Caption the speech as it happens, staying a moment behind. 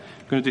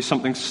going to do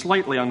something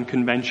slightly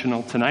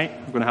unconventional tonight.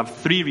 We're going to have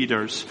 3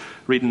 readers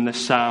reading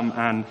this psalm,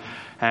 and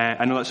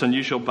I know that's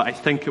unusual, but I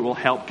think it will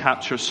help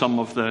capture some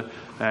of the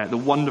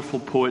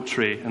wonderful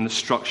poetry and the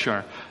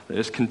structure that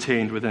is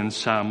contained within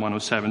Psalm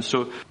 107.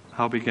 So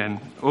I'll begin.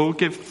 Oh,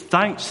 give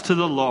thanks to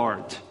the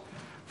Lord,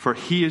 for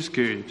he is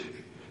good,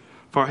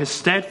 for his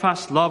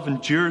steadfast love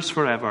endures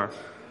forever.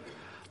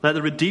 Let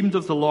the redeemed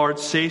of the Lord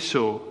say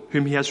so,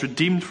 whom he has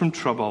redeemed from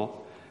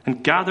trouble,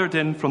 and gathered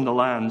in from the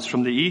lands,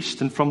 from the east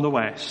and from the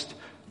west,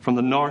 from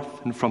the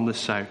north and from the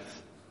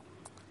south.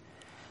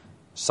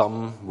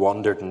 Some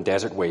wandered in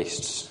desert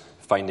wastes,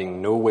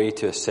 finding no way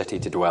to a city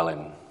to dwell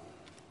in.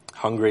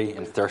 Hungry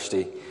and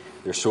thirsty,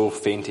 their soul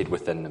fainted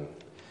within them.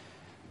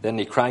 Then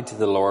they cried to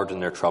the Lord in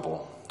their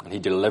trouble, and he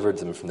delivered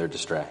them from their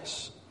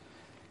distress.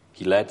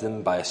 He led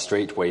them by a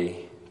straight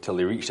way till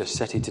they reached a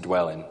city to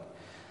dwell in.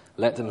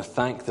 Let them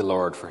thank the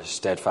Lord for his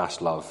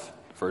steadfast love,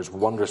 for his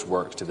wondrous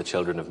works to the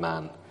children of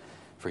man.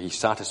 For he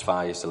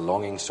satisfies the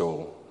longing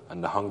soul,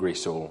 and the hungry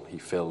soul he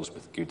fills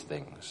with good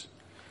things.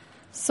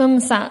 Some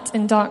sat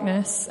in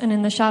darkness and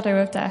in the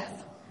shadow of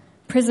death,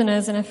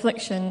 prisoners in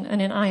affliction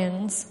and in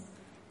irons,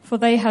 for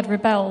they had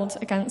rebelled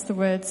against the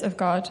words of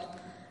God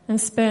and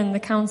spurned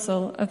the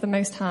counsel of the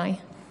Most High.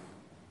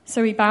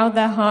 So he bowed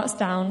their hearts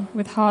down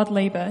with hard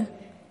labor.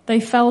 They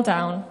fell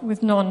down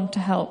with none to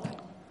help.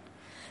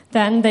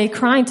 Then they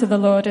cried to the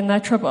Lord in their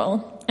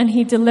trouble, and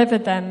he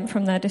delivered them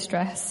from their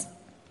distress.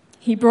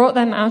 He brought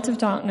them out of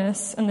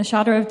darkness and the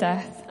shadow of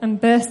death and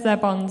burst their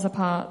bonds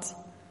apart.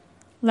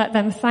 Let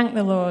them thank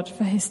the Lord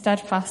for his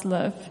steadfast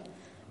love,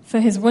 for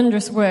his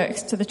wondrous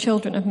works to the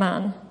children of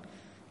man.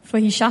 For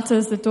he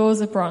shatters the doors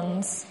of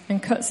bronze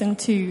and cuts in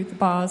two the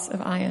bars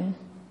of iron.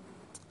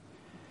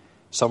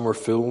 Some were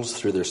fools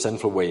through their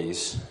sinful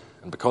ways,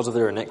 and because of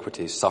their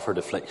iniquities suffered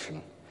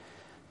affliction.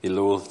 They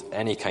loathed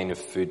any kind of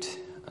food,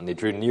 and they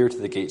drew near to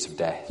the gates of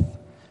death.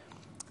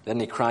 Then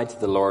they cried to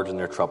the Lord in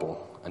their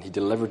trouble, and he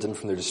delivered them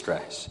from their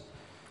distress.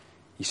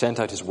 He sent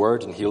out his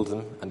word and healed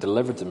them, and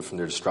delivered them from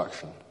their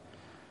destruction.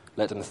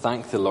 Let them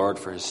thank the Lord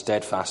for his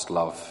steadfast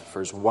love, for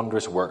his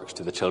wondrous works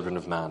to the children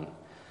of man.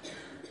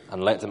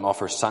 And let them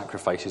offer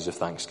sacrifices of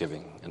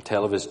thanksgiving, and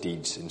tell of his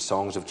deeds in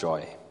songs of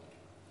joy.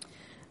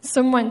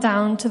 Some went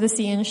down to the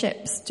sea in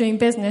ships, doing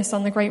business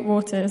on the great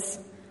waters.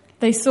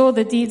 They saw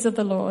the deeds of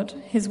the Lord,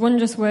 his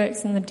wondrous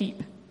works in the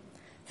deep.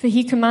 For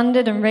he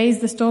commanded and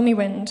raised the stormy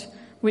wind,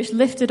 which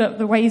lifted up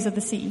the waves of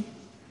the sea.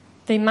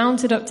 They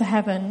mounted up to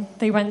heaven,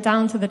 they went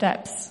down to the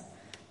depths.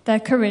 Their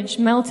courage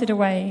melted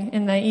away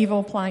in their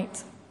evil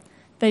plight.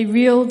 They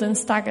reeled and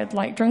staggered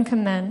like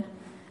drunken men,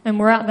 and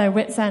were at their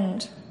wits'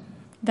 end.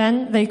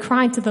 Then they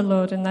cried to the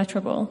Lord in their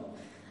trouble,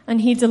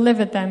 and he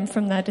delivered them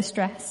from their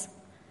distress.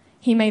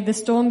 He made the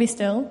storm be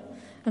still,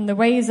 and the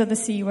waves of the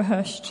sea were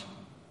hushed.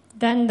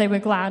 Then they were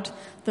glad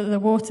that the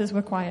waters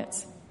were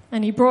quiet,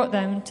 and he brought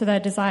them to their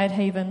desired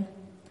haven.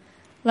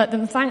 Let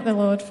them thank the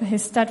Lord for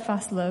his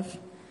steadfast love,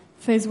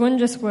 for his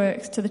wondrous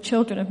works to the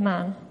children of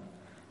man.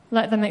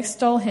 Let them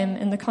extol him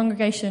in the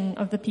congregation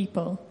of the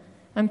people,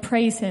 and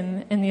praise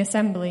him in the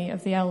assembly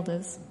of the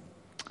elders.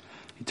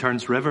 He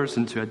turns rivers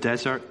into a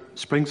desert,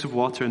 springs of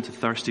water into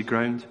thirsty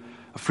ground,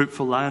 a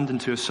fruitful land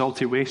into a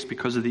salty waste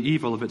because of the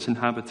evil of its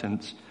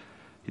inhabitants.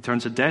 He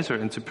turns a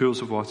desert into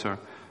pools of water,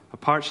 a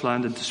parched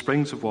land into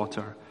springs of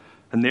water.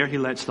 And there he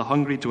lets the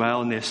hungry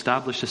dwell, and they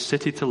establish a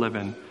city to live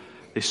in.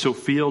 They sow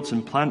fields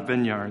and plant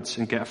vineyards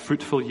and get a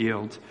fruitful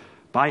yield.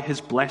 By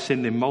his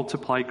blessing they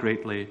multiply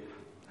greatly,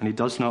 and he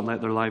does not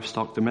let their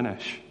livestock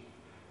diminish.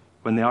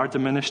 When they are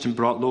diminished and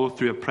brought low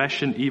through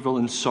oppression, evil,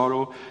 and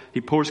sorrow,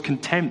 he pours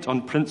contempt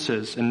on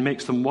princes and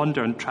makes them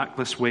wander in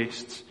trackless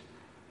wastes.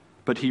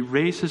 But he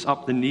raises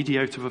up the needy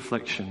out of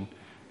affliction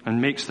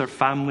and makes their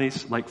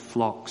families like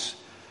flocks.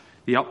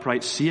 The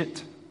upright see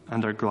it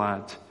and are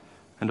glad,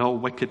 and all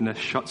wickedness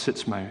shuts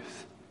its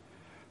mouth.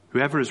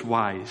 Whoever is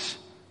wise,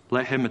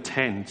 let him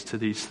attend to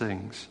these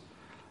things.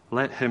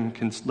 Let them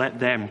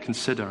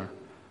consider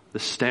the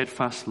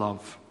steadfast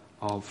love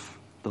of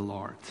the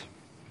Lord.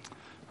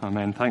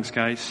 Amen. Thanks,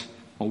 guys.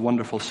 A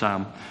wonderful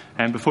psalm.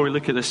 And before we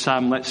look at this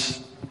psalm, let's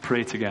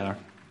pray together.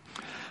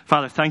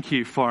 Father, thank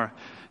you for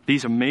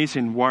these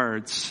amazing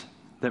words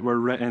that were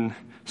written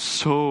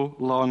so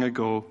long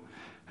ago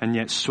and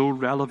yet so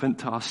relevant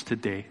to us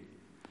today.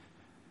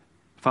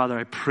 Father,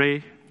 I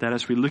pray that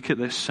as we look at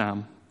this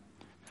psalm,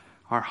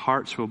 our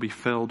hearts will be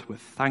filled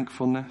with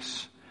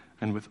thankfulness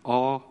and with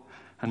awe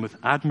and with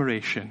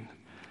admiration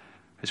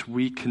as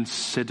we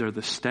consider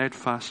the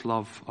steadfast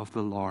love of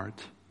the Lord.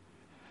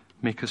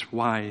 Make us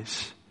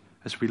wise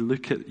as we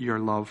look at your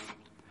love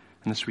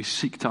and as we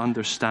seek to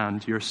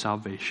understand your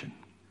salvation.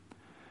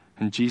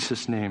 In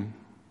Jesus' name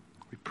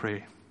we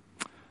pray.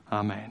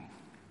 Amen.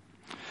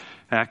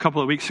 A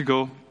couple of weeks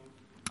ago,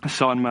 I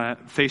saw on my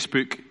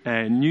Facebook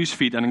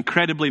newsfeed an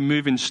incredibly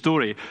moving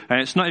story.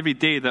 It's not every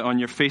day that on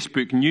your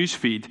Facebook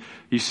newsfeed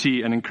you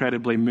see an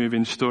incredibly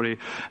moving story.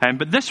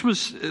 But this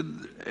was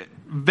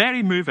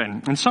very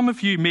moving. And some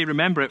of you may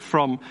remember it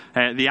from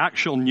the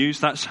actual news.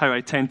 That's how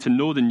I tend to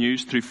know the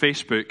news, through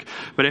Facebook.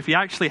 But if you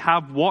actually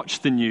have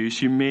watched the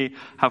news, you may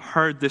have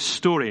heard this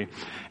story.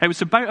 It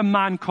was about a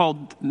man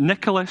called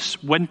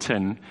Nicholas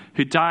Winton,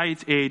 who died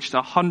aged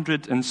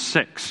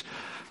 106.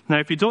 Now,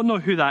 if you don't know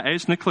who that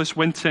is, Nicholas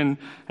Winton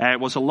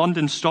was a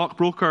London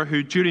stockbroker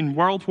who, during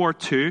World War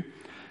II,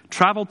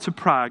 traveled to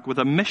Prague with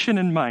a mission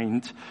in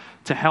mind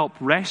to help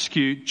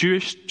rescue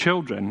Jewish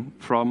children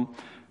from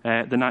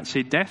the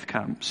Nazi death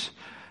camps.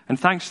 And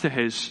thanks to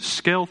his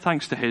skill,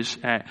 thanks to his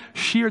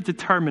sheer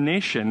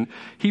determination,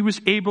 he was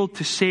able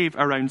to save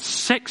around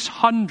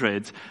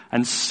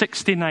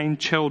 669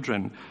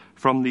 children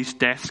from these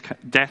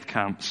death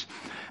camps.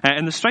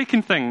 And the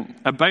striking thing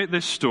about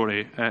this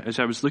story, as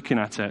I was looking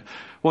at it,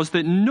 was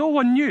that no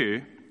one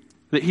knew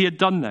that he had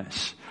done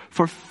this.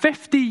 For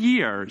 50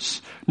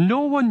 years,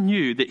 no one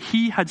knew that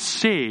he had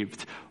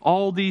saved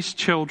all these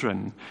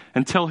children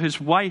until his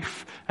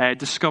wife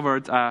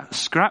discovered a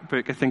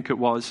scrapbook, I think it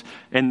was,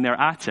 in their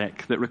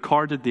attic that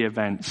recorded the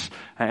events,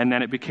 and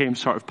then it became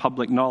sort of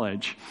public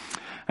knowledge.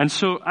 And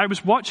so I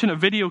was watching a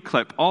video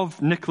clip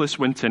of Nicholas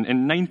Winton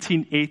in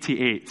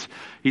 1988.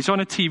 He's on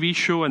a TV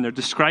show and they're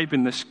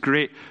describing this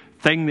great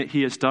thing that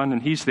he has done,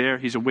 and he's there,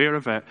 he's aware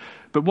of it.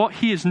 But what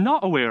he is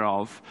not aware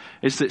of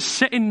is that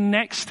sitting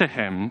next to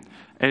him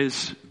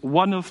is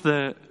one of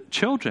the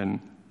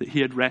children that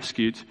he had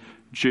rescued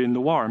during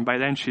the war. And by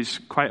then she's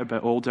quite a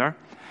bit older.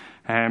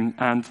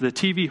 And the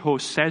TV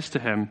host says to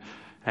him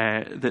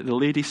that the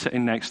lady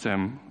sitting next to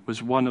him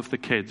was one of the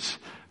kids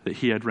that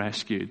he had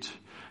rescued.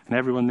 And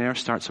everyone there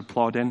starts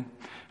applauding.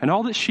 And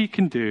all that she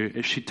can do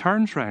is she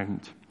turns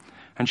round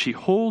and she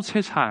holds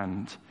his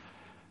hand.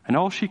 And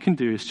all she can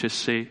do is just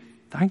say,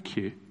 "Thank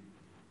you.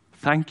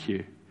 Thank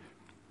you."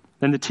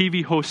 Then the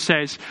TV host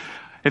says,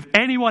 "If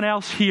anyone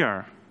else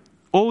here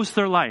owes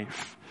their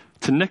life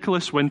to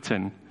Nicholas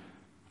Winton,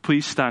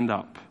 please stand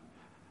up."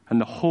 And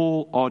the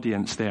whole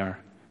audience there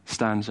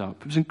stands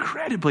up. It was an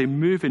incredibly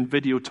moving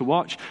video to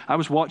watch. I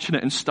was watching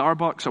it in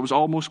Starbucks. I was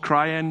almost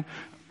crying.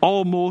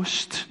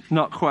 Almost,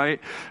 not quite.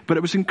 But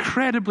it was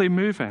incredibly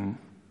moving.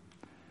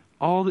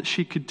 All that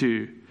she could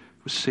do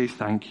was say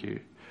thank you.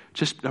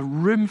 Just a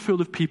room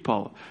full of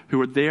people who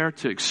were there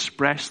to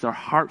express their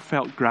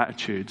heartfelt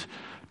gratitude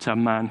to a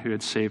man who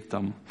had saved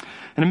them.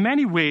 And in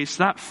many ways,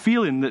 that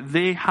feeling that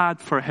they had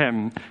for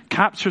him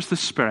captures the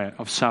spirit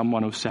of Psalm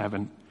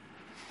 107.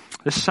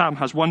 This psalm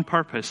has one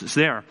purpose. It's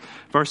there.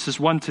 Verses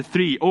 1 to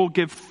 3. "Oh,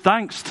 give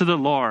thanks to the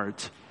Lord."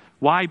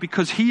 Why?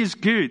 Because he is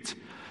good.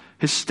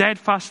 His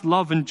steadfast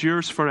love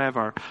endures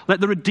forever. Let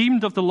the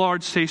redeemed of the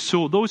Lord say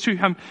so. Those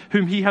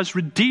whom he has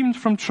redeemed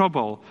from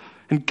trouble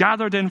and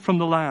gathered in from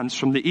the lands,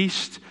 from the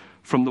east,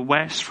 from the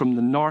west, from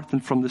the north,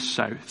 and from the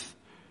south.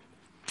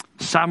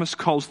 The psalmist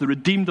calls the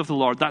redeemed of the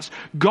Lord. That's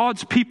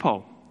God's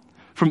people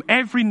from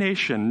every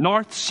nation,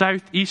 north,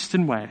 south, east,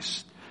 and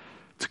west,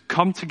 to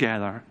come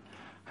together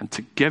and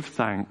to give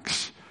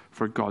thanks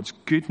for God's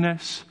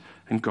goodness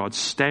and God's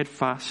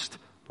steadfast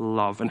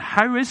love. And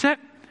how is it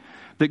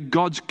that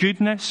God's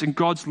goodness and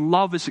God's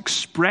love is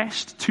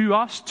expressed to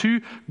us,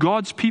 to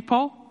God's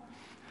people?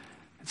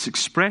 It's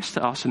expressed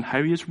to us in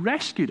how he has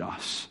rescued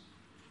us.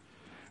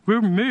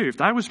 We're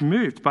moved. I was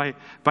moved by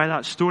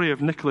that story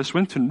of Nicholas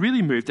Winton,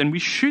 really moved, and we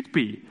should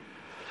be.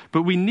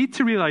 But we need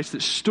to realize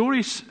that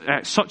stories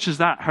such as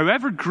that,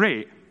 however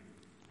great,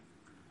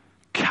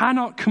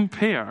 cannot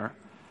compare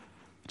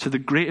to the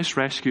greatest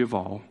rescue of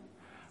all.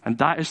 And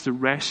that is the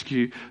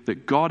rescue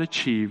that God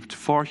achieved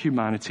for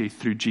humanity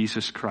through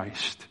Jesus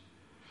Christ.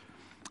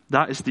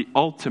 That is the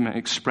ultimate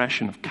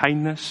expression of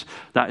kindness.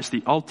 That is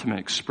the ultimate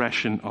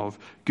expression of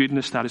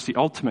goodness. That is the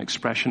ultimate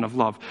expression of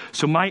love.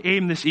 So my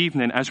aim this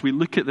evening, as we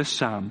look at this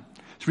psalm,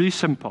 it's really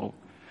simple.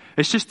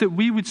 It's just that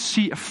we would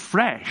see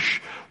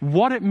afresh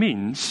what it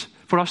means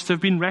for us to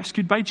have been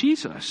rescued by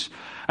Jesus.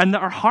 And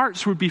that our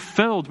hearts would be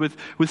filled with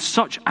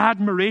such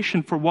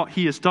admiration for what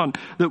he has done.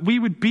 That we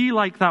would be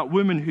like that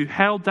woman who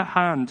held the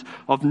hand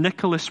of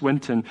Nicholas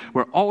Winton,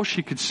 where all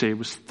she could say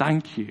was,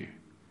 "Thank you."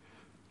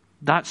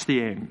 That's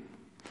the aim.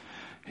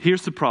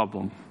 Here's the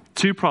problem.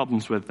 Two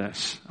problems with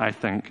this, I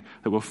think,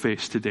 that we'll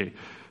face today.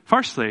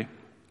 Firstly,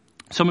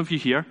 some of you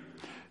here,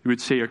 you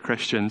would say you're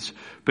Christians,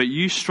 but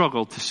you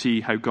struggle to see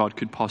how God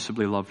could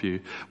possibly love you,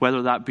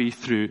 whether that be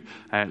through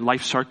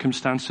life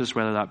circumstances,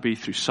 whether that be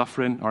through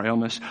suffering or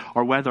illness,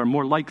 or whether,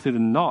 more likely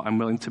than not, I'm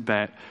willing to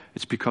bet,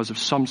 it's because of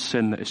some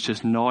sin that is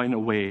just gnawing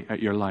away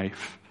at your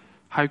life.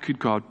 How could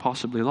God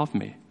possibly love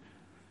me?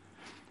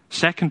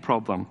 Second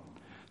problem,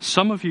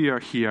 some of you are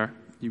here,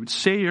 you would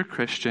say you're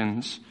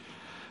Christians,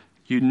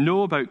 you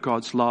know about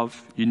God's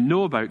love, you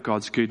know about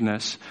God's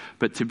goodness,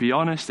 but to be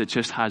honest, it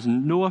just has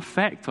no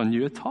effect on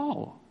you at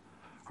all.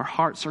 Our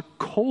hearts are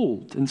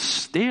cold and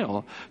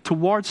stale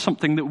towards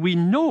something that we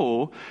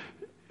know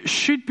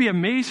should be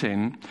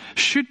amazing,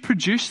 should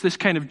produce this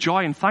kind of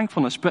joy and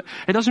thankfulness, but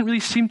it doesn't really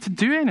seem to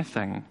do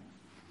anything.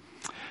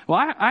 Well,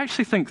 I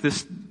actually think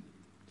this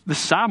the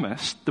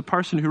psalmist, the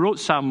person who wrote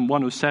Psalm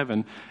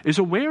 107, is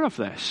aware of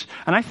this.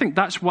 And I think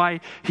that's why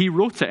he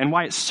wrote it and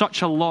why it's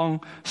such a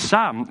long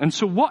psalm. And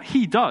so what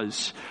he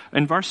does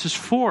in verses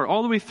 4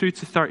 all the way through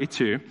to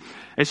 32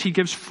 is he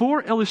gives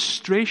 4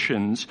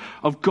 illustrations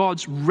of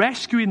God's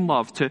rescuing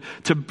love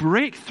to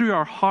break through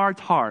our hard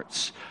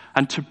hearts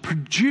and to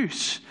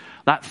produce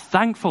that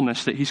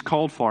thankfulness that he's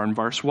called for in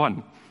verse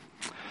 1.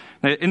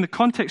 Now, in the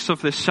context of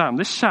this psalm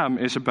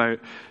is about,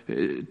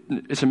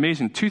 it's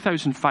amazing,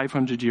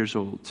 2,500 years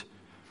old.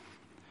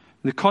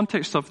 In the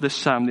context of this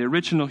psalm, the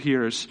original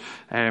hearers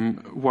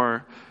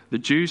were the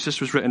Jews.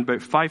 This was written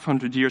about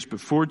 500 years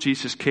before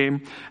Jesus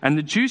came. And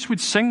the Jews would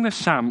sing this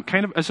psalm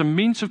kind of as a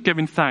means of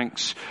giving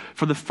thanks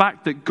for the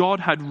fact that God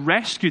had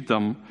rescued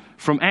them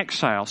from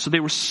exile. So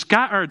they were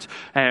scattered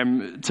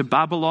to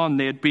Babylon.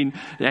 They had been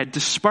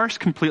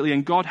dispersed completely,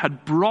 and God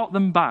had brought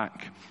them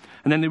back.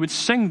 And then they would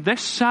sing this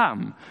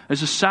psalm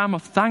as a psalm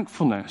of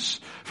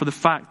thankfulness for the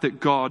fact that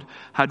God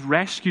had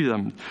rescued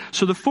them.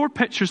 So the 4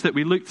 pictures that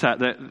we looked at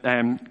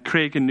that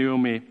Craig and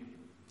Naomi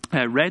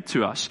read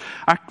to us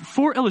are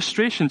 4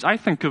 illustrations, I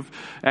think, of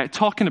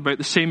talking about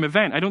the same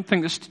event. I don't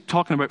think it's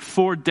talking about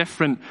 4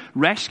 different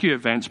rescue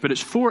events, but it's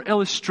 4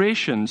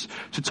 illustrations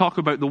to talk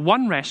about the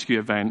one rescue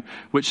event,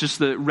 which is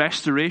the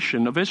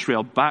restoration of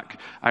Israel back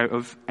out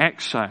of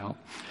exile.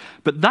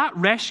 But that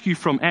rescue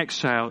from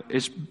exile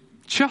is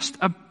just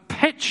a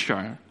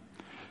picture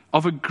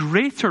of a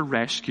greater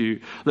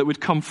rescue that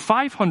would come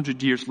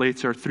 500 years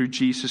later through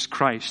Jesus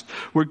Christ,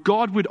 where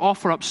God would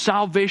offer up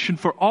salvation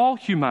for all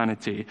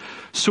humanity.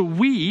 So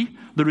we,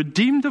 the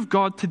redeemed of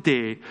God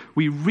today,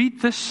 we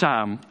read this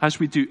psalm as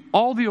we do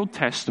all the Old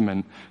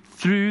Testament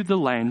through the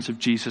lens of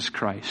Jesus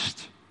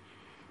Christ.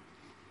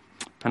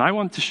 And I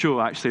want to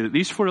show actually that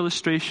these 4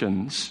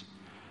 illustrations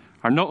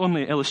are not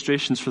only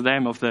illustrations for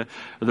them of the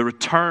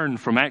return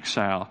from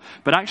exile,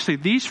 but actually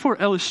these 4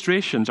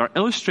 illustrations are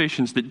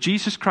illustrations that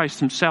Jesus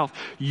Christ himself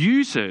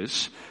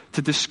uses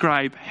to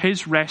describe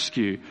his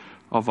rescue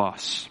of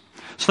us.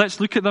 So let's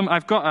look at them.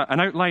 I've got an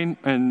outline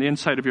in the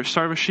inside of your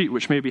service sheet,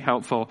 which may be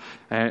helpful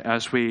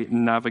as we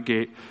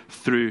navigate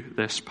through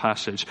this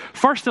passage.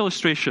 First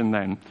illustration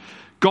then.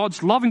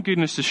 God's love and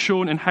goodness is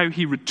shown in how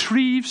he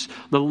retrieves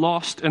the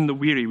lost and the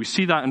weary. We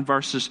see that in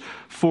verses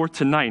 4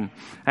 to 9.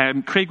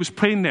 Craig was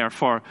praying there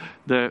for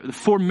the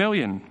 4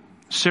 million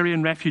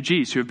Syrian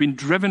refugees who have been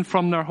driven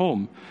from their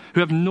home, who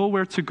have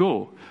nowhere to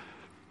go.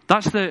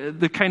 That's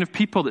the kind of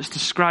people that's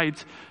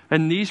described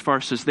in these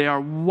verses. They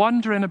are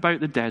wandering about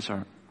the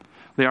desert.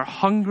 They are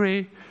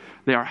hungry.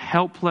 They are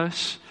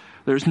helpless.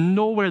 There's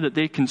nowhere that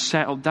they can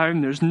settle down.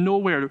 There's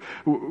nowhere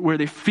where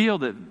they feel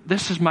that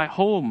this is my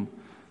home.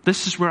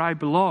 This is where I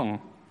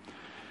belong.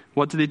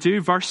 What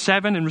do? Verse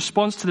 7, in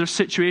response to their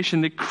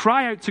situation, they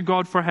cry out to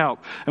God for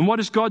help. And what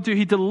does God do?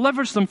 He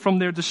delivers them from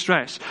their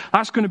distress.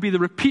 That's going to be the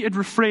repeated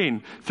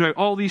refrain throughout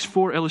all these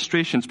 4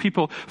 illustrations.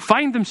 People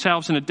find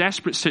themselves in a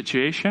desperate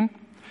situation.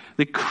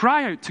 They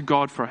cry out to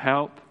God for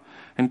help.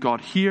 And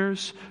God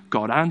hears,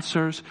 God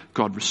answers,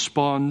 God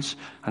responds,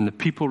 and the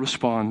people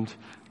respond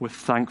with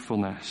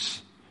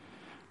thankfulness.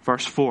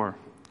 Verse 4,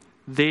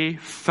 they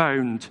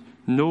found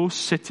no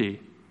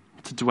city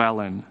to dwell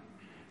in.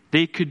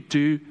 They could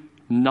do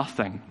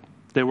nothing.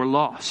 They were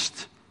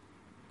lost.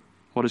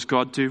 What does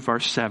God do?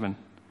 Verse 7.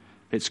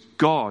 It's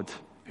God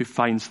who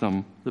finds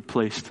them the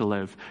place to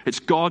live. It's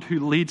God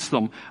who leads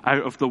them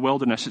out of the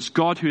wilderness. It's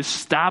God who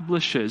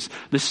establishes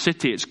the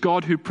city. It's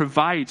God who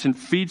provides and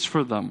feeds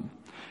for them.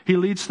 He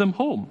leads them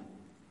home.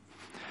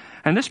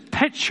 And this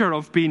picture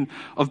of being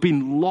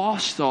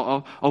lost,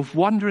 of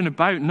wandering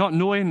about, not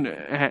knowing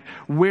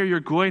where you're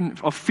going,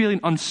 of feeling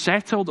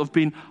unsettled, of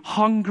being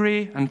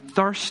hungry and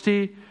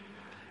thirsty,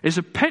 is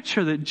a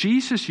picture that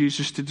Jesus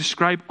uses to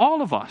describe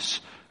all of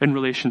us in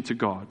relation to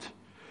God.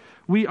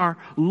 We are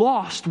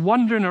lost,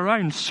 wandering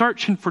around,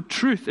 searching for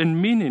truth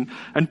and meaning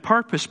and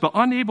purpose, but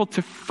unable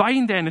to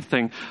find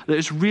anything that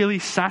is really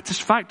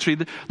satisfactory.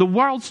 The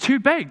world's too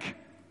big,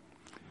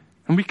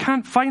 and we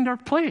can't find our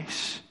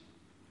place.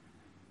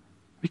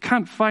 We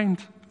can't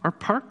find our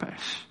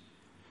purpose.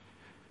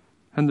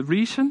 And the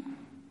reason,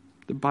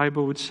 the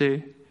Bible would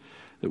say,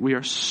 that we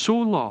are so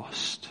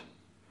lost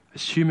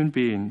as human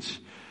beings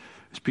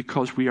is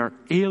because we are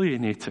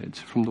alienated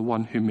from the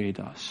one who made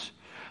us.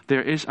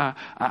 There is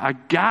a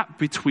gap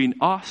between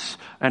us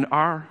and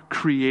our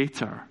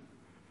Creator.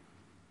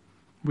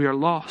 We are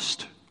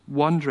lost,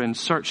 wandering,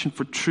 searching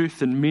for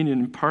truth and meaning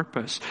and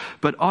purpose,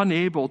 but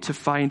unable to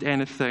find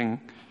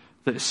anything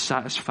that is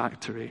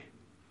satisfactory.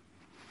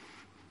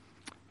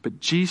 But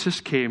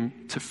Jesus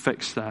came to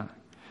fix that.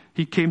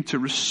 He came to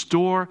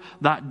restore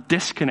that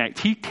disconnect.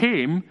 He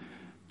came,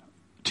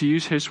 to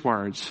use his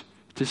words,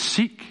 to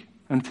seek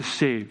and to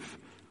save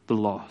the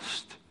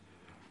lost.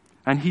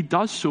 And he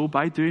does so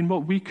by doing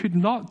what we could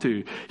not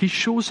do. He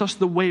shows us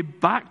the way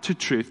back to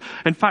truth.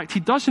 In fact, he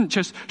doesn't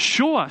just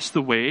show us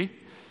the way.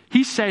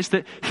 He says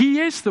that he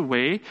is the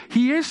way,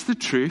 he is the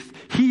truth,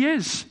 he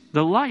is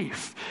the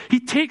life. He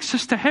takes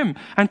us to him.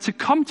 And to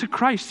come to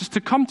Christ is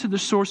to come to the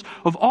source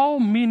of all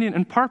meaning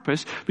and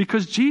purpose,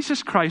 because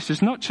Jesus Christ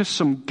is not just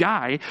some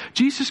guy.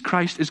 Jesus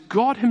Christ is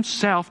God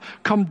himself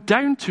come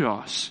down to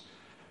us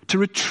to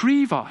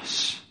retrieve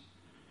us.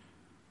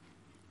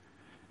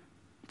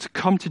 To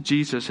come to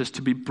Jesus is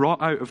to be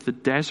brought out of the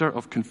desert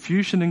of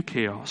confusion and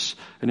chaos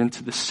and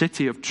into the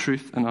city of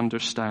truth and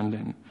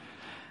understanding.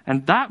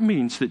 And that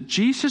means that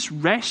Jesus'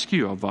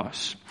 rescue of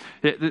us,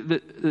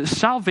 the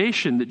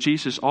salvation that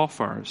Jesus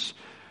offers,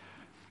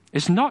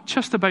 is not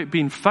just about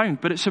being found,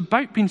 but it's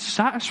about being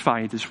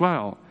satisfied as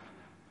well.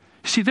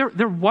 See,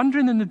 they're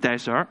wandering in the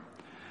desert,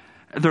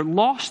 they're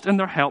lost and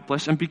they're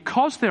helpless, and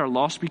because they're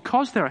lost,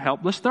 because they're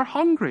helpless, they're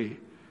hungry.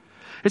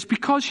 It's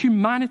because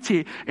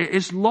humanity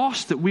is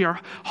lost that we are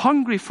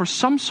hungry for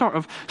some sort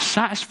of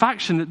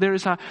satisfaction, that there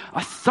is a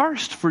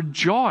thirst for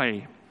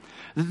joy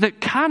that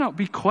cannot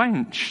be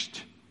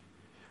quenched.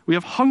 We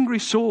have hungry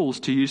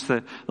souls, to use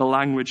the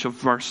language of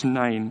verse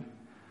 9.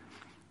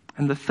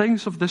 And the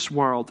things of this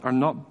world are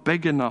not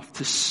big enough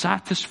to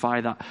satisfy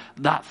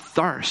that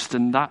thirst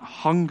and that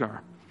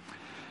hunger.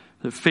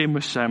 The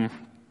famous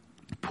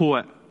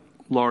poet,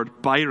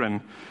 Lord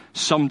Byron,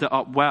 summed it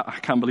up well. I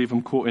can't believe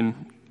I'm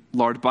quoting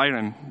Lord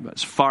Byron.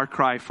 It's a far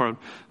cry for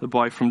the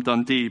boy from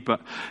Dundee,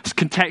 but it's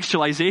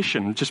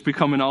contextualization, just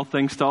becoming all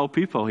things to all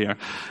people here.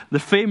 The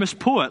famous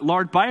poet,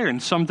 Lord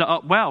Byron, summed it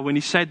up well when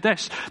he said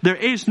this: "There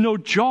is no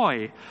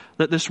joy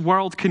that this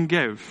world can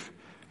give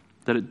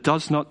that it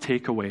does not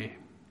take away."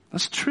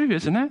 That's true,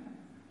 isn't it?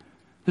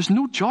 There's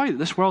no joy that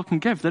this world can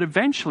give that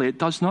eventually it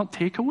does not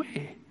take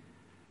away.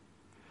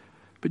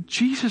 But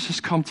Jesus has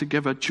come to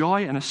give a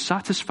joy and a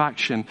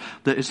satisfaction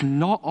that is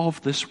not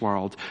of this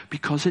world,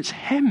 because it's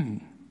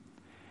him.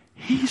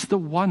 He's the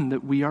one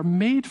that we are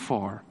made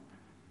for.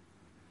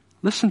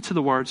 Listen to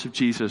the words of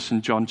Jesus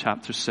in John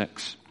chapter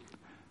 6.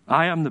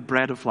 "I am the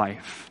bread of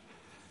life.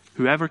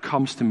 Whoever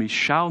comes to me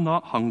shall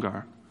not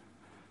hunger,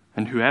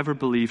 and whoever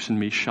believes in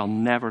me shall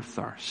never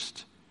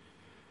thirst."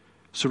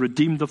 So,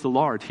 redeemed of the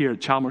Lord here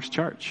at Chalmers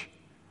Church,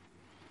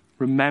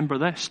 remember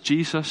this: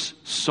 Jesus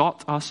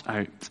sought us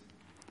out.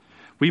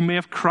 We may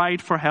have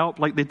cried for help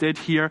like they did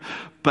here,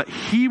 but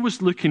he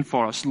was looking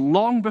for us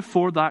long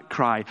before that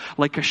cry.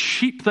 Like a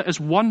sheep that has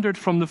wandered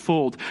from the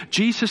fold,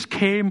 Jesus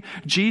came,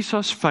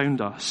 Jesus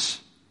found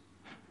us.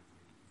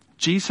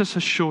 Jesus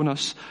has shown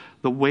us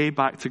the way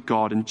back to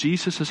God, and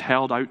Jesus has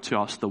held out to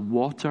us the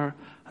water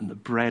and the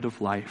bread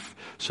of life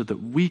so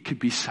that we could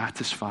be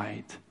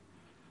satisfied.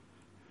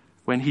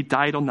 When he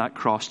died on that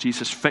cross,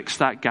 Jesus fixed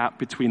that gap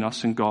between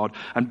us and God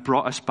and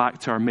brought us back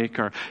to our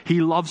Maker.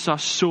 He loves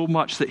us so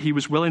much that he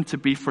was willing to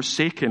be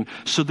forsaken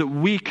so that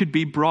we could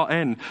be brought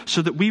in,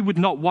 so that we would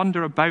not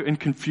wander about in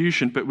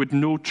confusion but would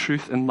know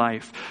truth and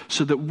life,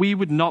 so that we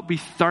would not be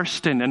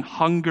thirsting and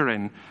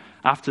hungering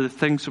after the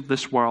things of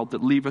this world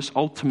that leave us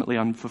ultimately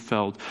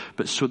unfulfilled,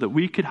 but so that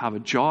we could have a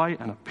joy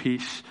and a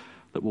peace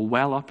that will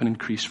well up and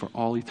increase for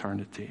all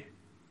eternity.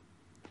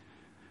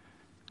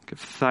 Give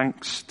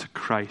thanks to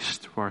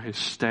Christ for his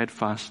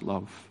steadfast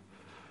love,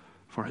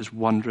 for his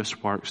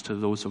wondrous works to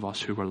those of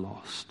us who were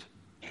lost.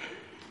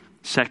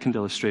 Second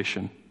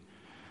illustration.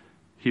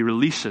 He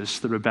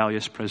releases the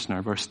rebellious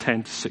prisoner, verse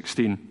 10 to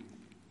 16.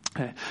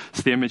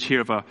 It's the image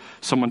here of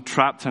someone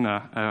trapped in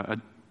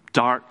a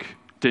dark,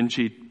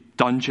 dingy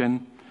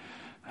dungeon,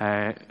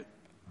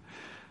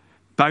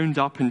 bound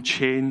up in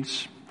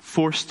chains,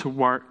 forced to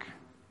work,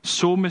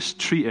 so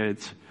mistreated,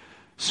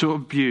 so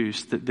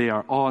abused that they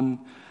are on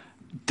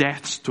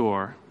death's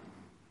door.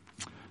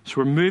 So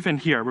we're moving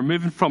here. We're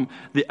moving from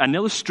an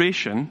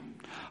illustration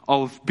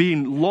of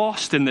being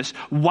lost in this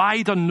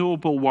wide,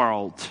 unknowable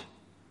world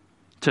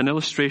to an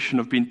illustration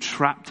of being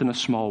trapped in a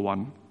small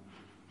one.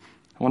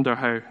 I wonder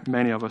how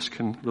many of us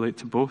can relate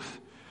to both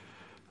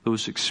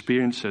those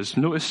experiences.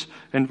 Notice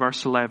in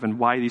verse 11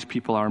 why these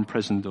people are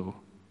imprisoned, though.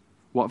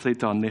 What have they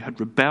done? They had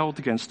rebelled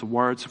against the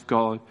words of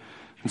God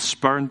and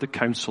spurned the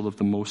counsel of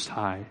the Most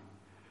High.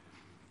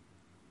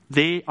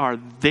 They are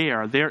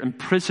there. Their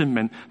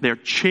imprisonment, their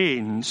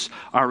chains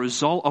are a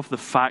result of the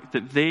fact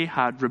that they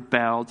had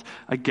rebelled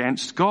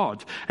against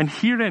God. And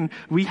herein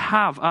we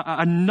have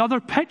another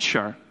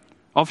picture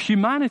of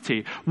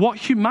humanity. What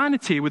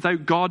humanity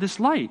without God is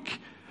like.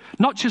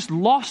 Not just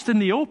lost in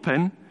the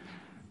open,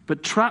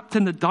 but trapped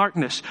in the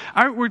darkness.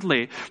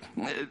 Outwardly,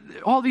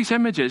 all these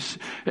images,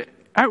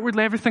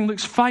 outwardly everything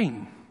looks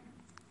fine.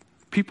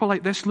 People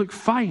like this look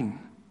fine.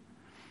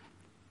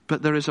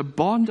 But there is a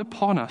bond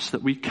upon us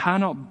that we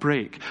cannot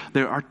break.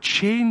 There are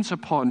chains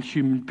upon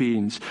human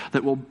beings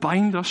that will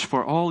bind us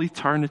for all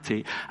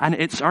eternity. And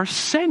it's our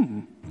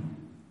sin.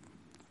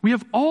 We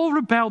have all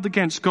rebelled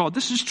against God.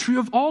 This is true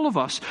of all of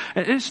us.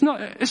 It's not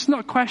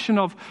a question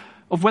of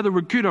whether we're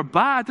good or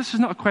bad. This is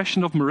not a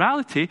question of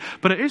morality,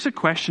 but it is a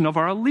question of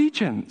our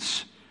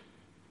allegiance.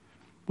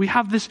 We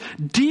have this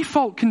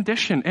default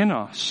condition in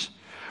us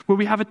where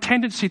we have a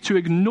tendency to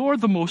ignore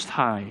the Most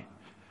High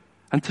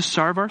and to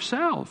serve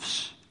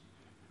ourselves.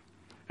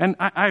 And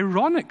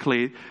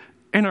ironically,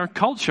 in our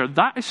culture,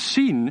 that is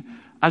seen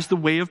as the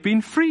way of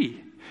being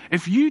free.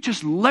 if you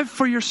just live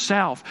for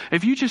yourself,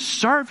 if you just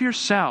serve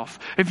yourself,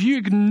 if you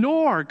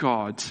ignore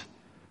God,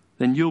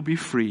 then you'll be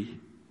free.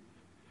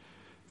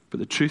 But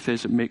the truth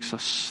is, it makes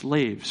us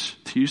slaves.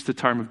 To use the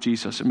term of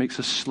Jesus, it makes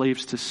us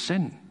slaves to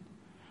sin.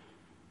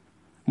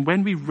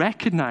 When we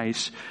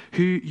recognize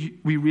who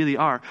we really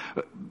are,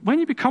 when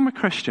you become a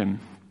Christian,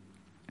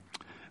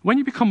 when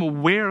you become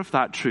aware of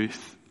that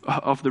truth,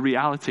 of the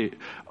reality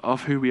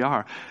of who we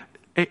are,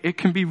 it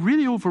can be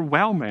really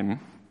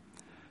overwhelming.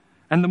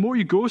 And the more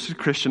you go as a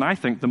Christian, I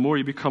think, the more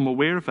you become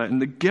aware of it.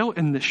 And the guilt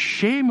and the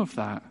shame of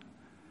that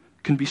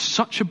can be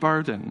such a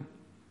burden.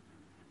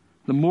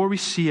 The more we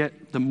see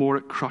it, the more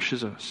it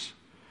crushes us.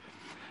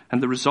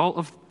 And the result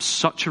of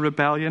such a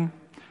rebellion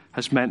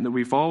has meant that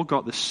we've all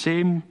got the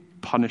same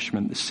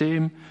punishment, the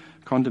same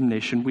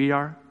condemnation. We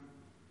are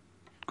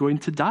going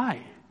to die.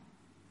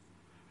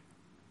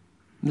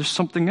 And there's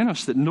something in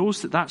us that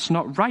knows that that's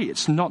not right.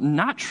 It's not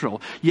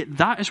natural. Yet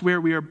that is where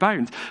we are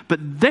bound. But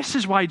this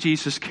is why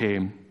Jesus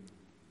came.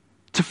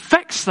 To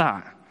fix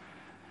that.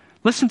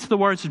 Listen to the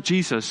words of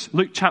Jesus,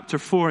 Luke chapter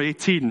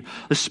 4:18.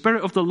 The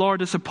Spirit of the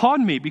Lord is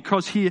upon me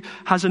because he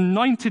has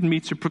anointed me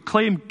to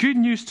proclaim good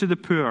news to the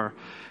poor.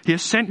 He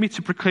has sent me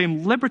to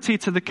proclaim liberty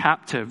to the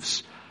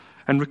captives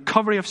and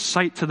recovery of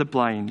sight to the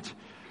blind,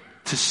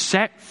 to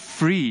set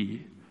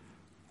free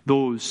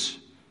those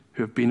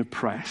who have been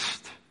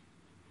oppressed.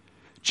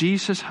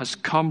 Jesus has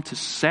come to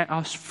set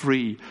us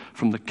free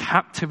from the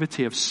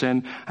captivity of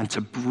sin and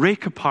to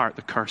break apart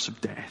the curse of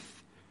death.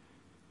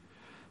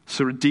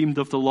 So, redeemed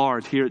of the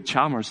Lord here at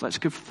Chalmers, let's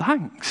give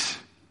thanks.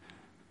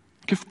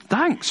 Give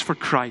thanks for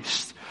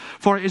Christ.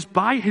 For it is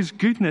by his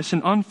goodness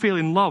and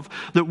unfailing love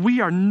that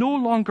we are no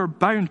longer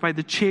bound by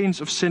the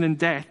chains of sin and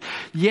death.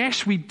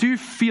 Yes, we do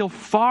feel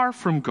far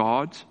from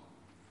God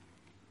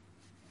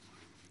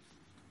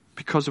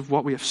because of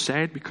what we have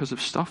said, because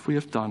of stuff we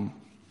have done.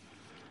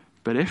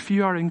 But if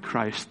you are in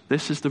Christ,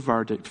 this is the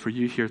verdict for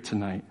you here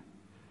tonight.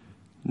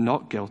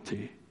 Not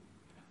guilty,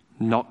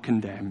 not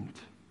condemned.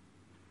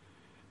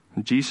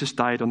 When Jesus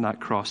died on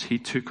that cross, he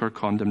took our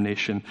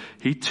condemnation.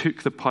 He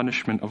took the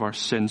punishment of our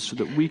sins so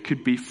that we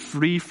could be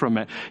free from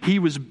it. He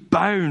was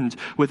bound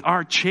with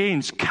our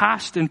chains,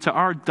 cast into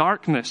our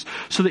darkness,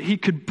 so that he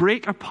could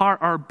break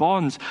apart our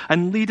bonds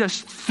and lead us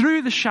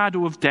through the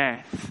shadow of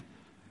death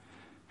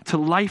to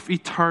life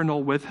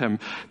eternal with him,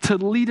 to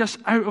lead us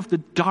out of the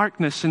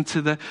darkness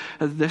into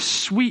the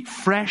sweet,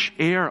 fresh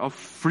air of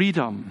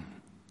freedom.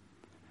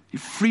 He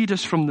freed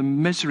us from the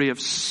misery of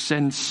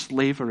sin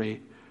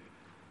slavery.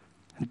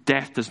 And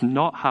death does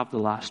not have the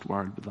last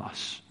word with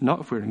us, not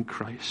if we're in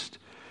Christ,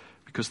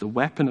 because the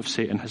weapon of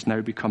Satan has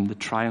now become the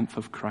triumph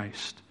of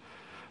Christ.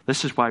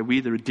 This is why we,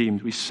 the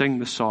redeemed, we sing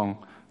the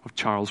song of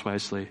Charles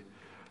Wesley.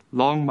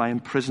 Long my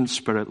imprisoned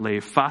spirit lay,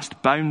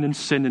 fast bound in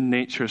sin and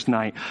nature's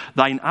night.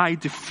 Thine eye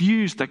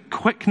diffused a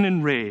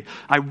quickening ray.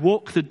 I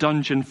woke the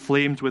dungeon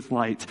flamed with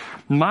light.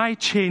 My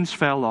chains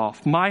fell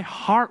off, my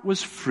heart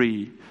was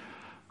free.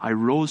 I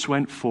rose,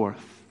 went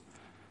forth,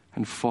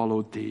 and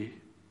followed thee.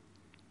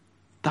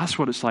 That's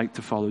what it's like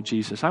to follow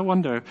Jesus. I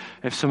wonder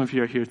if some of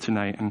you are here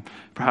tonight and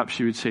perhaps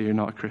you would say you're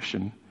not a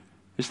Christian.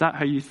 Is that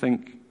how you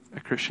think a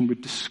Christian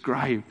would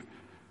describe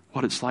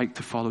what it's like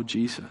to follow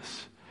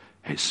Jesus?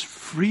 It's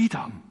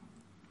freedom.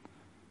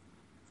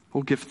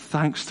 Oh, give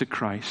thanks to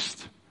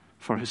Christ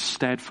for his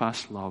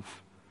steadfast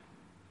love,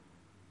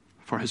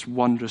 for his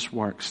wondrous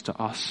works to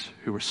us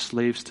who were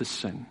slaves to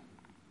sin.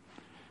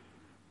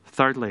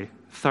 Thirdly,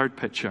 third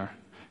picture.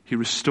 He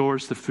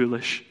restores the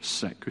foolish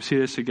sick. We see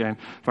this again,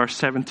 verse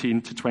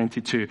 17 to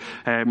 22.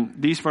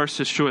 These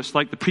verses show us,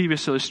 like the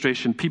previous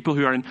illustration, people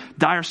who are in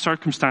dire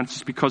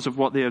circumstances because of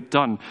what they have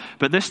done.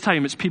 But this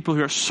time it's people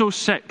who are so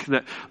sick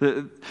that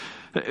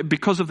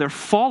because of their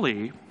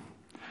folly,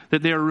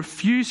 that they are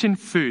refusing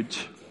food,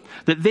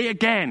 that they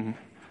again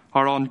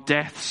are on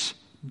death's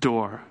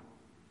door.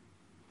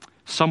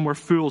 Some were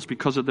fools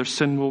because of their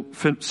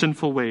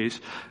sinful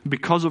ways,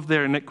 because of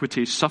their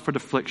iniquities, suffered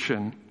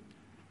affliction.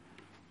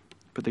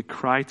 But they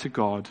cry to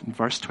God. In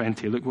verse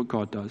 20, look what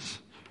God does.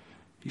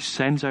 He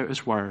sends out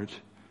his word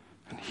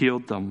and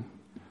healed them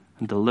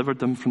and delivered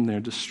them from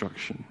their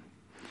destruction.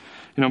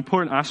 An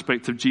important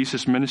aspect of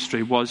Jesus'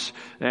 ministry was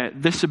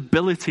this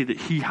ability that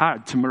he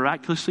had to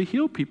miraculously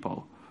heal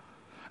people.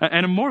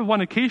 And on more than one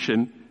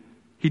occasion,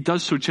 he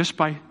does so just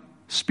by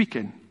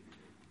speaking.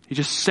 He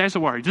just says a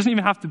word. He doesn't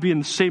even have to be in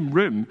the same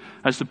room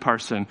as the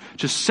person.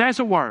 Just says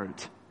a word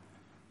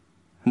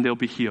and they'll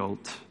be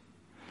healed.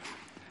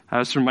 I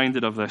was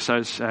reminded of this.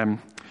 I'm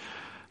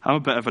a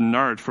bit of a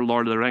nerd for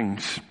Lord of the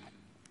Rings.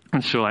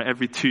 And so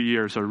every 2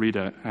 years I read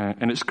it.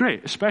 And it's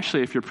great,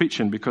 especially if you're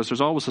preaching, because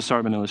there's always a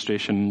sermon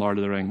illustration in Lord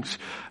of the Rings.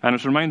 And I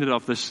was reminded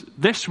of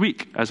this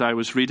week as I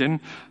was reading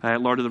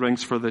Lord of the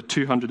Rings for the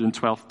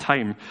 212th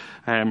time.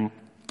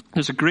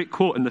 There's a great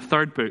quote in the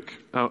third book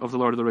of the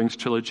Lord of the Rings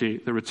trilogy,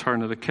 The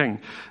Return of the King.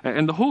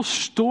 And the whole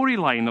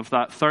storyline of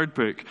that third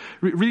book,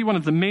 really one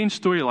of the main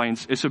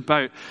storylines, is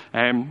about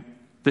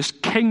this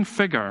king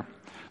figure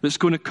that's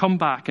going to come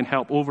back and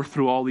help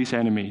overthrow all these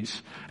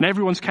enemies. And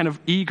everyone's kind of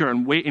eager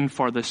and waiting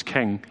for this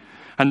king.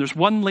 And there's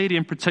one lady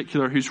in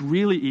particular who's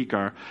really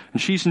eager,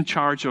 and she's in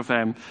charge of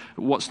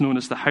what's known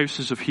as the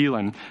houses of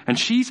healing. And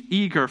she's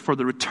eager for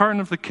the return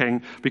of the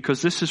king,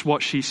 because this is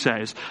what she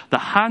says: the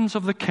hands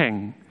of the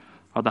king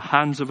are the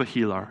hands of a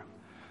healer,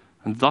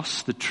 and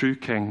thus the true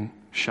king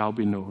shall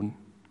be known.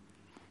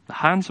 The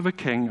hands of a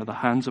king are the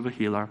hands of a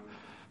healer,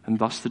 and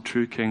thus the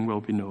true king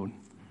will be known.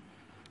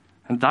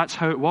 And that's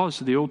how it was.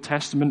 The Old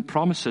Testament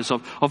promises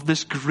of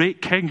this great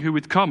king who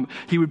would come.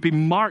 He would be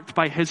marked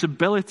by his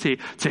ability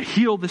to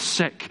heal the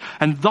sick,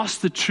 and thus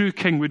the true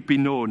king would be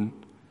known.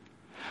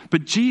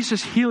 But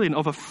Jesus' healing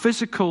of a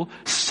physical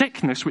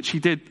sickness, which he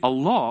did a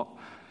lot,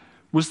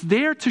 was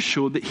there to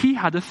show that he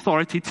had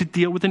authority to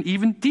deal with an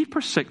even deeper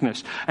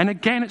sickness. And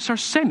again, it's our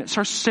sin. It's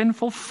our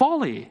sinful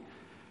folly.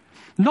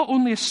 Not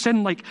only a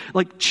sin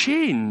like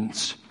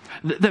chains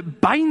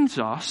that binds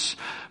us,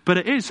 but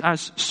it is,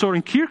 as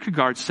Soren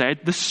Kierkegaard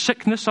said, the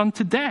sickness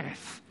unto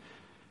death.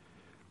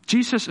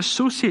 Jesus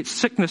associates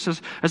sickness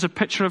as a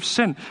picture of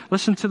sin.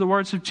 Listen to the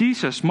words of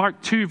Jesus,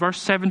 Mark 2, verse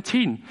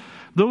 17.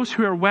 Those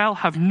who are well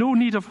have no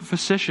need of a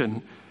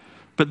physician,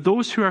 but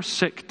those who are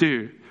sick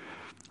do.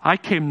 I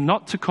came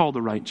not to call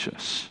the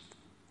righteous,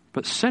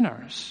 but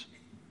sinners.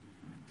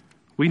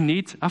 We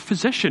need a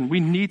physician.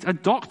 We need a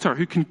doctor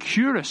who can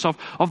cure us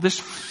of this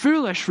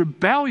foolish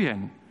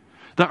rebellion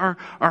that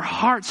our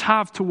hearts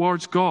have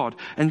towards God.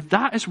 And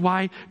that is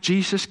why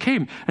Jesus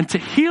came. And to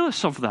heal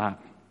us of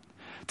that,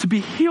 to be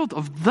healed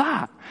of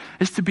that,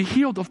 is to be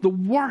healed of the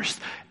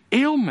worst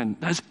ailment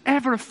that has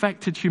ever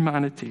affected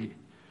humanity.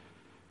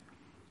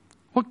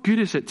 What good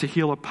is it to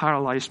heal a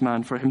paralyzed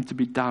man for him to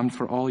be damned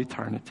for all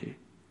eternity?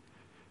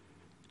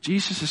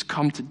 Jesus has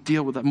come to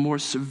deal with a more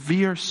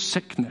severe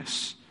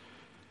sickness.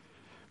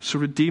 So,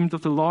 redeemed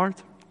of the Lord,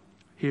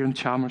 here in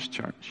Chalmers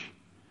Church,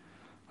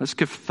 let's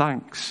give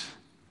thanks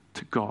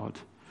to God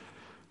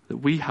that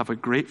we have a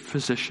great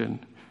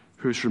physician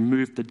who has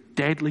removed the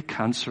deadly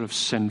cancer of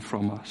sin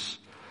from us.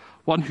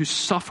 One who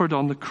suffered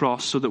on the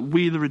cross so that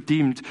we, the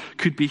redeemed,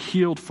 could be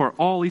healed for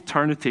all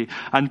eternity,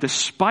 and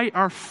despite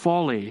our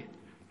folly,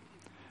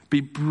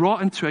 be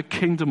brought into a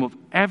kingdom of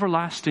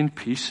everlasting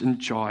peace and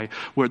joy,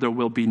 where there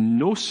will be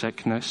no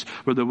sickness,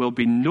 where there will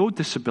be no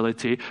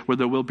disability, where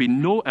there will be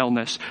no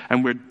illness,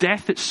 and where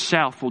death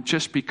itself will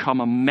just become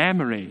a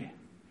memory.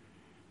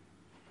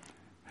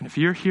 And if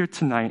you're here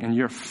tonight and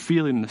you're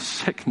feeling the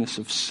sickness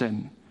of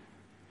sin,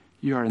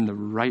 you are in the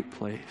right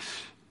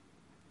place.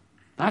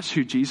 That's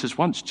who Jesus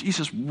wants.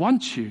 Jesus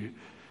wants you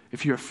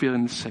if you're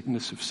feeling the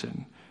sickness of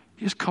sin.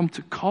 He has come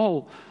to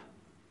call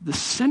the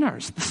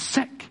sinners, the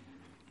sick.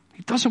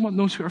 He doesn't want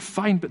those who are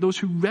fine, but those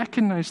who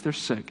recognize they're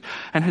sick.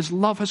 And his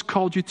love has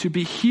called you to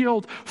be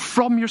healed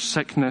from your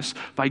sickness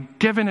by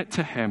giving it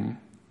to him.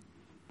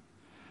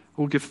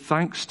 We'll give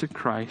thanks to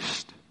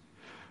Christ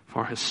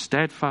for his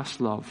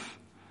steadfast love,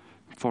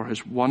 for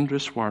his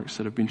wondrous works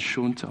that have been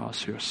shown to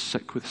us who are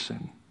sick with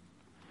sin.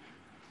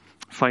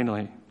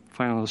 Finally,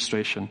 final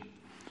illustration.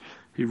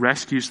 He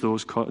rescues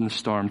those caught in the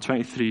storm,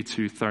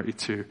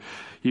 23:32.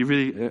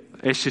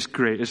 It's just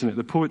great, isn't it?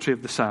 The poetry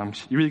of the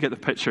Psalms. You really get the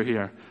picture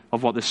here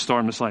of what this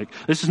storm is like.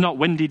 This is not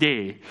windy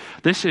day.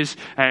 This is,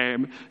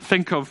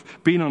 think of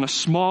being on a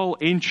small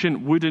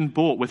ancient wooden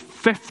boat with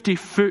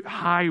 50-foot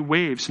high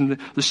waves, and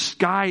the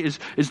sky is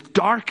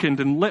darkened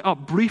and lit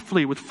up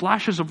briefly with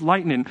flashes of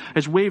lightning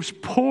as waves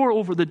pour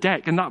over the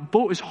deck, and that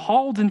boat is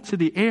hauled into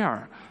the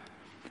air.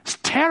 It's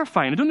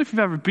terrifying. I don't know if you've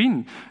ever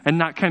been in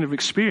that kind of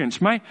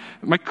experience. My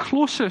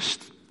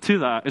closest to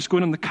that is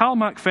going on the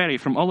Calmac ferry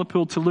from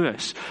Ullapool to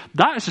Lewis.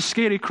 That is a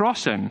scary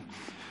crossing.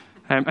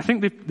 I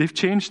think they've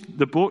changed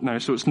the boat now,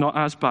 so it's not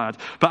as bad.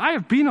 But I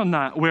have been on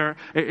that where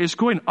it is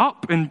going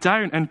up and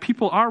down, and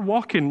people are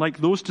walking like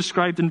those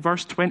described in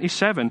verse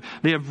 27.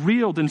 They have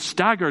reeled and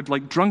staggered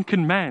like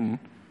drunken men.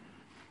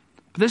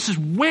 But this is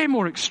way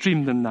more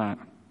extreme than that.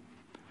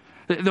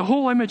 The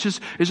whole image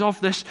is of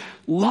this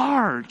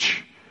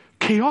large,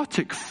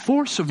 chaotic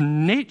force of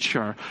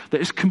nature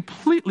that is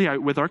completely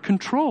out with our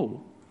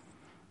control.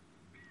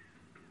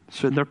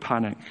 So in their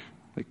panic,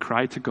 they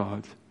cry to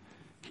God.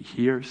 He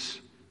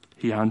hears,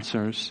 he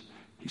answers,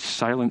 he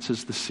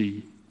silences the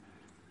sea.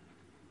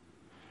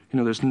 You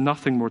know, there's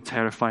nothing more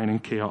terrifying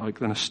and chaotic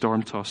than a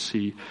storm-tossed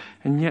sea,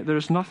 and yet there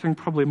is nothing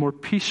probably more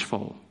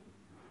peaceful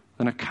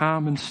than a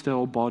calm and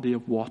still body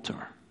of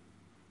water.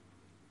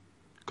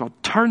 God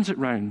turns it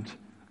round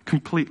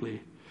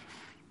completely.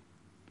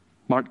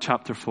 Mark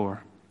chapter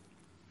 4.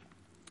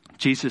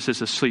 Jesus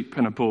is asleep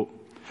in a boat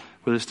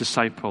with his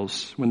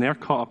disciples when they're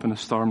caught up in a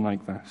storm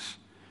like this.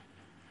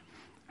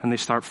 And they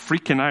start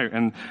freaking out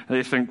and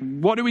they think,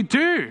 what do we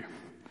do?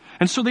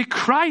 And so they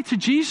cry to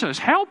Jesus,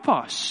 help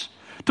us.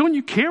 Don't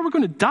you care? We're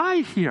going to die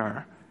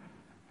here.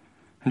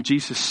 And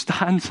Jesus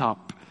stands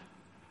up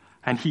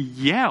and he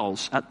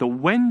yells at the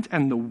wind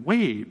and the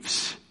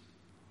waves.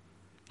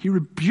 He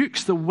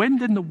rebukes the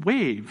wind and the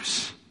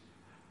waves.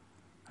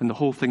 And the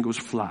whole thing goes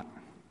flat.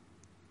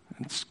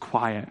 And it's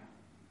quiet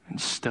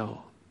and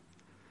still.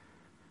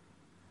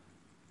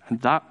 And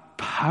that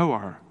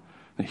power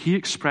that he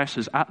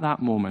expresses at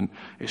that moment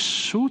is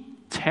so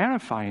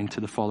terrifying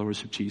to the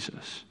followers of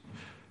Jesus.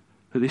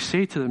 that they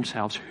say to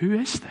themselves, who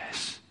is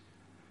this?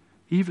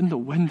 Even the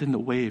wind and the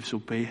waves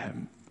obey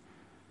him.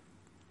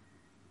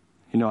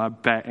 You know, I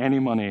bet any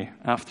money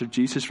after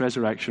Jesus'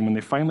 resurrection, when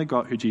they finally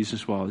got who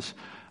Jesus was,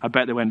 I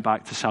bet they went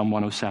back to Psalm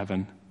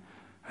 107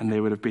 and they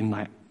would have been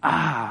like,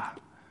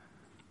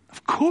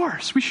 of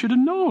course, we should have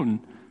known.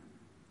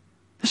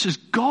 This is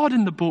God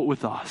in the boat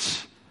with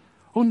us.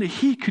 Only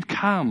he could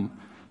calm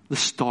the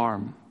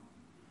storm.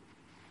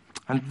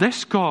 And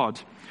this God,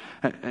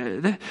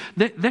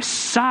 this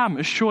Psalm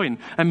is showing,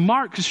 and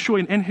Mark is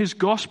showing in his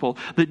gospel,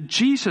 that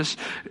Jesus,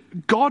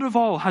 God of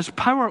all, has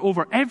power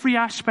over every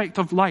aspect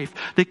of life.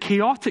 The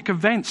chaotic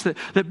events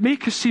that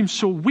make us seem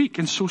so weak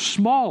and so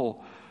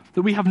small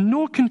that we have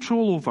no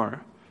control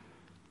over.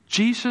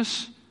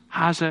 Jesus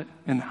has it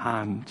in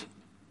hand.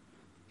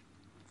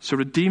 So,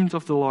 redeemed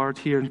of the Lord,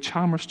 here in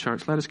Chalmers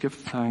Church, let us give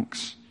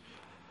thanks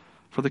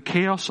for the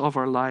chaos of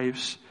our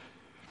lives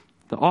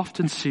that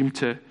often seem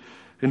to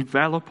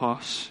envelop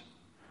us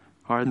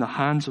are in the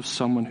hands of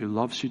someone who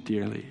loves you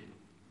dearly.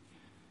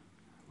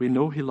 We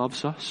know he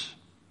loves us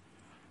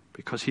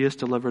because he has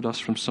delivered us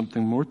from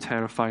something more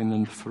terrifying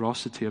than the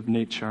ferocity of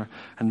nature,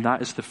 and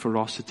that is the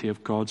ferocity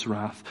of God's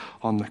wrath.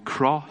 On the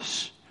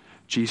cross,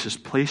 Jesus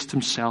placed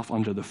himself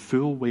under the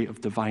full weight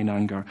of divine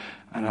anger,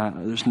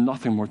 and there's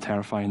nothing more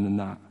terrifying than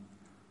that.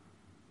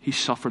 He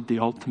suffered the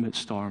ultimate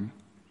storm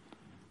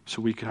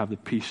so we could have the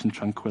peace and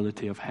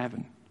tranquility of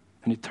heaven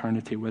and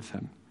eternity with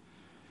him.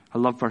 I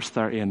love verse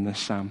 30 in this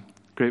psalm.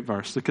 Great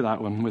verse. Look at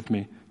that one with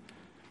me.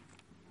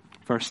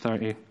 Verse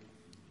 30. It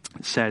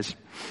says,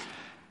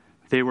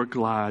 they were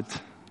glad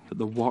that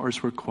the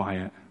waters were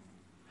quiet,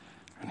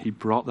 and he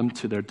brought them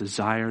to their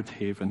desired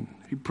haven.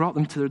 He brought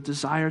them to their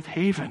desired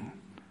haven.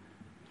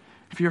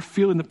 If you're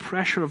feeling the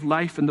pressure of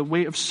life and the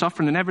weight of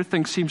suffering and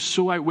everything seems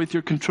so out with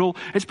your control,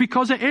 it's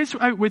because it is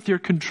out with your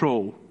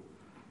control.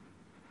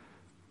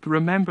 But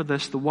remember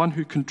this, the one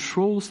who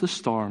controls the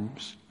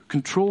storms, who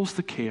controls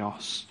the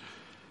chaos,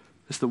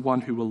 is the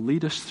one who will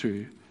lead us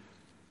through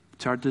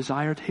to our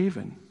desired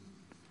haven.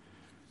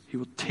 He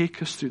will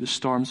take us through the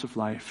storms of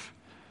life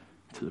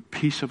to the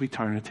peace of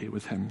eternity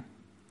with him.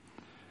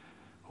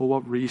 Oh,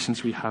 what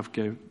reasons we have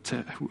to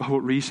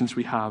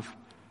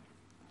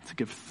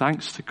give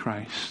thanks to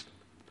Christ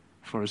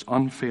for his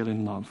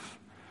unfailing love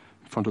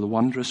in front of the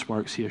wondrous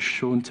works he has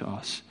shown to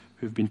us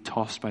who have been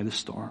tossed by the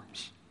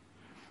storms.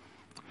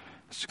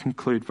 Let's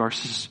conclude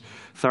verses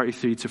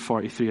 33 to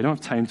 43. I don't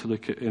have time to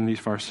look in these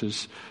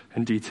verses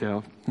in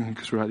detail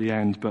because we're at the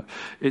end, but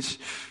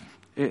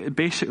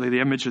basically the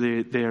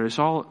imagery there is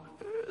all,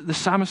 the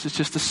psalmist is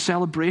just a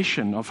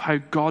celebration of how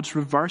God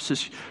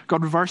reverses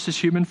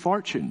human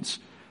fortunes.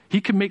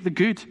 He can make the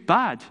good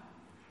bad,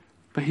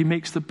 but he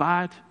makes the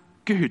bad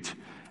good.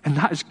 And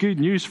that is good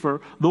news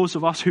for those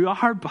of us who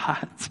are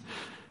bad.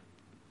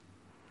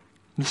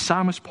 And the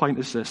psalmist's point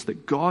is this,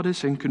 that God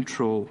is in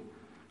control.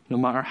 No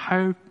matter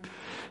how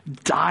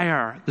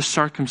dire the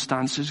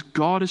circumstances,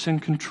 God is in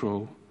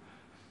control.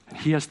 And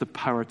he has the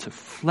power to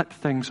flip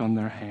things on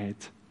their head.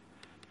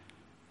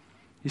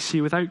 You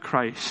see, without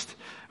Christ,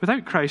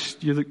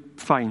 you look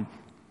fine.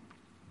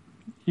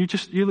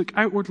 You look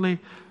outwardly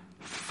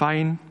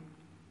fine,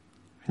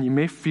 and you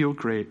may feel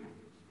great.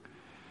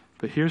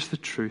 But here's the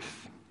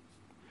truth.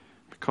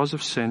 Because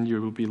of sin,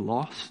 you will be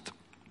lost.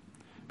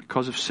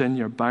 Because of sin,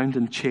 you're bound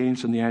in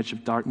chains on the edge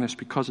of darkness.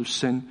 Because of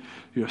sin,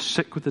 you are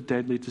sick with a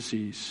deadly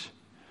disease.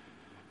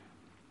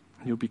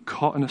 And you'll be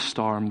caught in a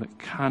storm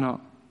that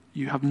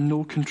you have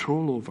no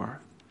control over.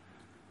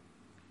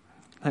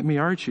 Let me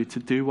urge you to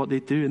do what they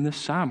do in this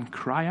psalm.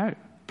 Cry out.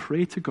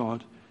 Pray to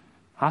God.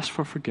 Ask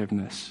for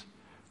forgiveness.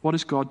 What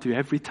does God do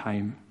every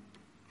time?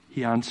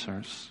 He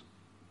answers.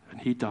 And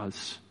he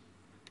does.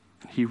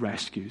 And he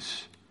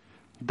rescues.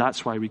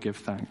 That's why we give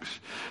thanks.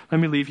 Let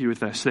me leave you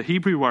with this. The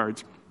Hebrew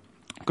word,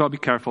 I've got to be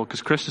careful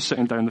because Chris is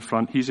sitting down the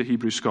front. He's a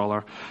Hebrew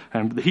scholar.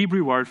 And the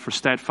Hebrew word for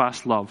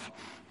steadfast love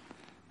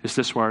is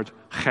this word,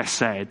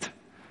 chesed.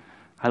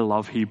 I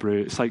love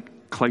Hebrew. It's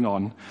like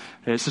Klingon.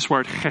 It's this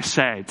word,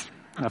 chesed.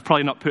 I've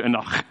probably not put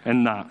enough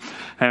in that.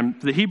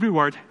 The Hebrew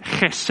word,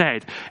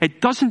 chesed,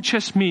 it doesn't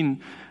just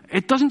mean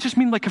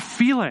like a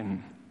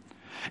feeling.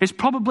 It's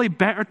probably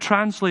better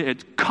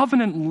translated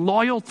covenant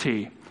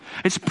loyalty.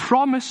 It's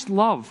promised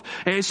love.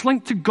 It's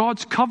linked to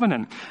God's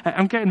covenant.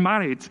 I'm getting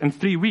married in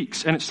 3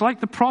 weeks, and it's like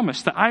the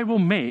promise that I will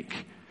make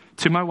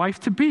to my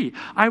wife-to-be.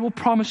 I will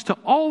promise to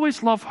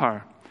always love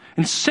her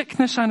in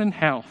sickness and in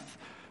health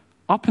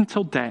up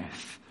until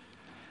death.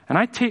 And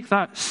I take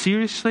that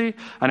seriously,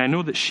 and I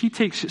know that she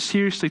takes it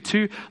seriously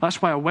too.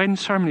 That's why a wedding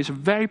ceremony is a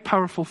very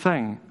powerful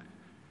thing.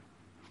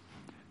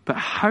 But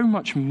how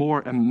much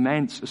more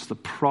immense is the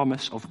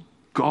promise of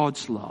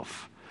God's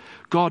love?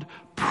 God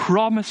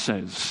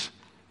promises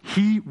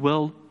he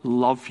will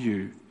love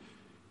you.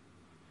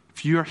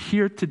 If you are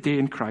here today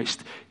in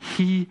Christ,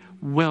 he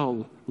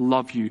will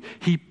love you.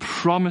 He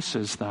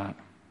promises that.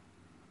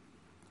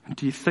 And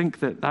do you think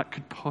that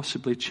could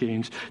possibly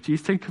change? Do you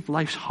think if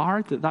life's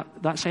hard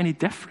that's any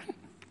different?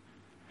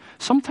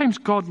 Sometimes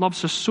God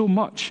loves us so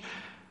much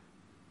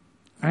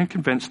I'm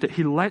convinced that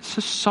he lets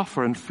us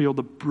suffer and feel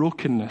the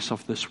brokenness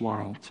of this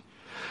world,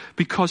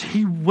 because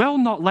he will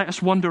not let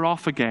us wander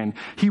off again.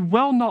 He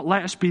will not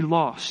let us be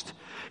lost.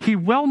 He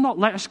will not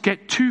let us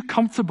get too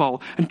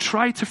comfortable and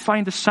try to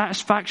find the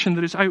satisfaction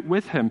that is out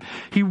with him.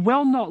 He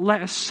will not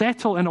let us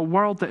settle in a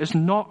world that is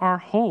not our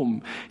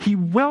home. He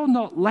will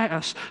not let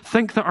us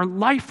think that our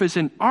life is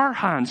in our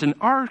hands, in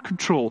our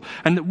control,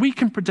 and that we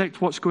can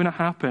predict what's going to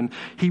happen.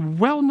 He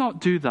will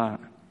not do that,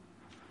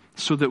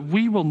 so that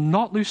we will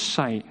not lose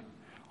sight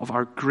of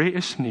our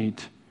greatest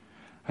need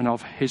and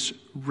of his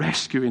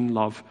rescuing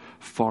love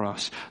for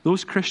us.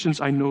 Those Christians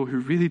I know who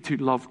really do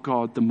love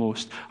God the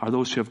most are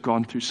those who have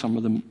gone through some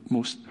of the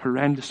most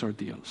horrendous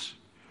ordeals.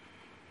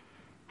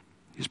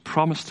 He's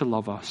promised to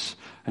love us,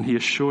 and he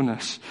has shown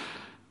us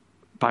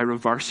by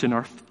reversing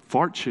our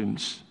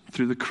fortunes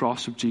through the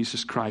cross of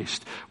Jesus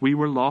Christ. We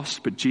were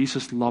lost, but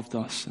Jesus loved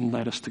us and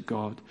led us to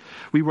God.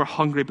 We were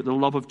hungry, but the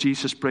love of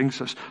Jesus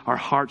brings us our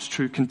heart's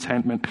true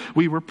contentment.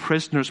 We were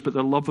prisoners, but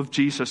the love of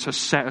Jesus has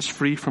set us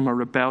free from our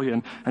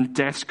rebellion and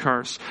death's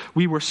curse.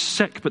 We were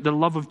sick, but the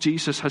love of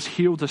Jesus has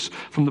healed us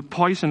from the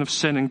poison of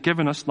sin and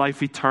given us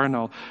life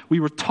eternal. We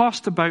were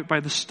tossed about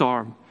by the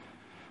storm,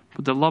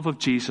 but the love of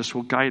Jesus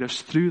will guide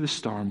us through the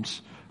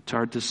storms to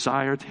our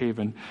desired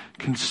haven.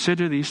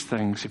 Consider these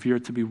things if you're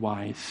to be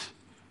wise.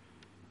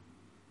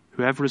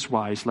 Whoever is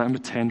wise, let him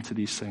attend to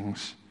these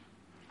things.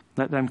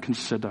 Let them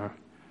consider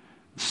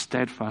the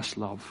steadfast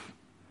love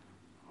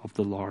of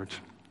the Lord.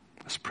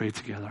 Let's pray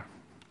together.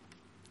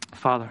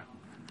 Father,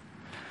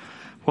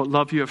 what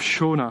love you have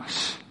shown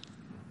us.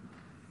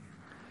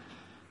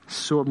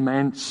 So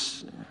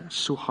immense,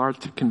 so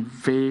hard to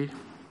convey.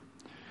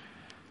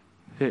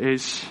 It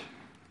is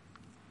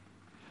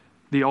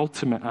the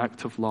ultimate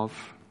act of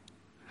love.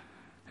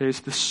 It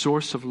is the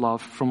source of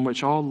love from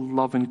which all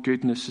love and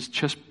goodness is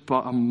just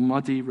but a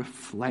muddy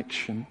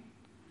reflection.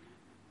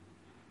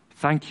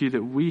 Thank you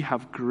that we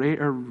have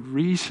greater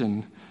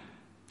reason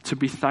to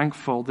be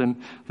thankful than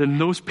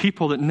those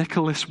people that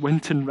Nicholas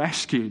Winton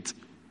rescued,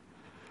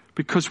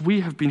 because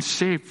we have been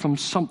saved from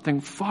something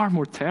far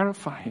more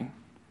terrifying.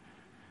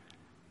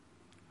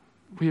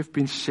 We have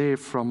been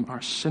saved from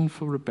our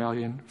sinful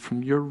rebellion,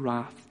 from your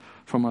wrath,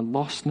 from our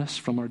lostness,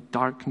 from our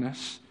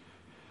darkness.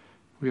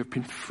 We have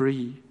been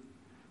free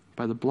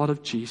by the blood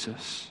of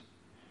Jesus.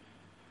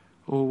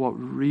 Oh, what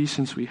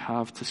reasons we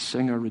have to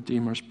sing our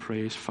Redeemer's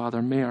praise.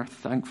 Father, may our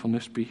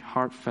thankfulness be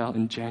heartfelt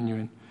and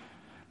genuine.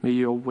 May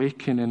you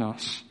awaken in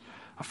us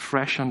a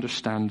fresh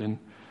understanding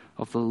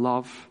of the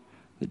love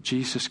that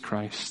Jesus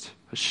Christ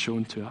has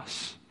shown to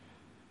us.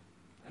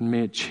 And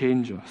may it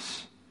change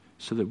us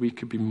so that we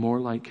could be more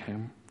like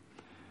him.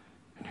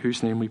 In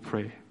whose name we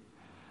pray.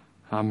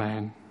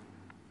 Amen.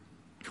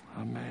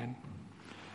 Amen.